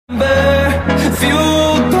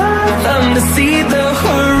Fueled by them to see the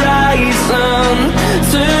horizon,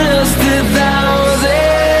 turn us to thousands.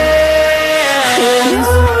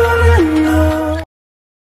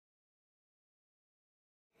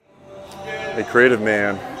 A creative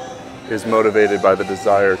man is motivated by the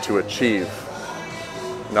desire to achieve,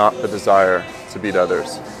 not the desire to beat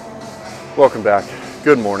others. Welcome back.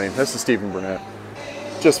 Good morning. This is Stephen Burnett.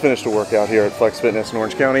 Just finished a workout here at Flex Fitness in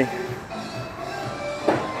Orange County.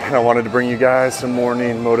 And I wanted to bring you guys some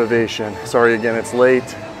morning motivation. Sorry again, it's late.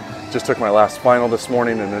 Just took my last final this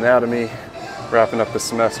morning in anatomy, wrapping up the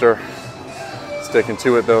semester. Sticking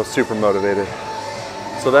to it though, super motivated.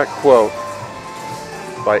 So that quote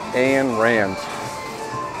by Ayn Rand,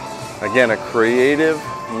 again, a creative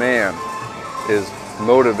man is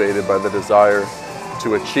motivated by the desire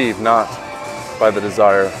to achieve, not by the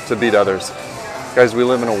desire to beat others. Guys, we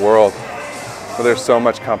live in a world where there's so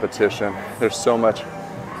much competition, there's so much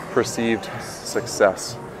perceived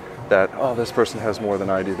success that, oh, this person has more than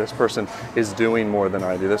I do, this person is doing more than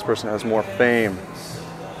I do, this person has more fame.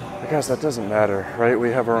 But guys, that doesn't matter, right? We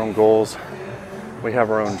have our own goals, we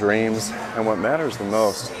have our own dreams, and what matters the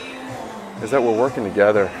most is that we're working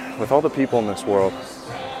together with all the people in this world.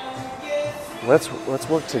 Let's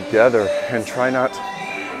work together and try not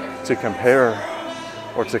to compare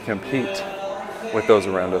or to compete with those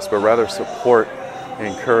around us, but rather support,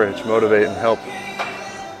 encourage, motivate, and help.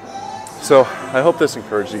 So I hope this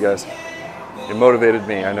encouraged you guys. It motivated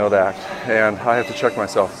me, I know that. And I have to check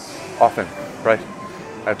myself often, right?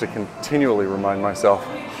 I have to continually remind myself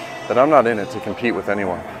that I'm not in it to compete with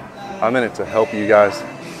anyone. I'm in it to help you guys,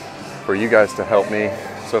 for you guys to help me.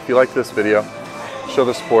 So if you like this video, show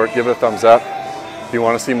the support, give it a thumbs up. If you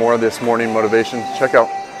want to see more of this morning motivation, check out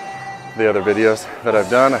the other videos that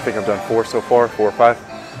I've done. I think I've done 4 so far, 4 or 5.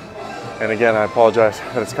 And again, I apologize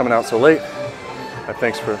that it's coming out so late.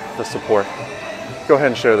 Thanks for the support. Go ahead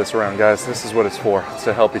and share this around, guys. This is what it's for. It's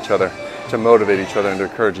to help each other, to motivate each other, and to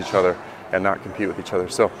encourage each other, and not compete with each other.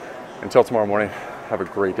 So until tomorrow morning, have a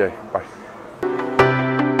great day. Bye.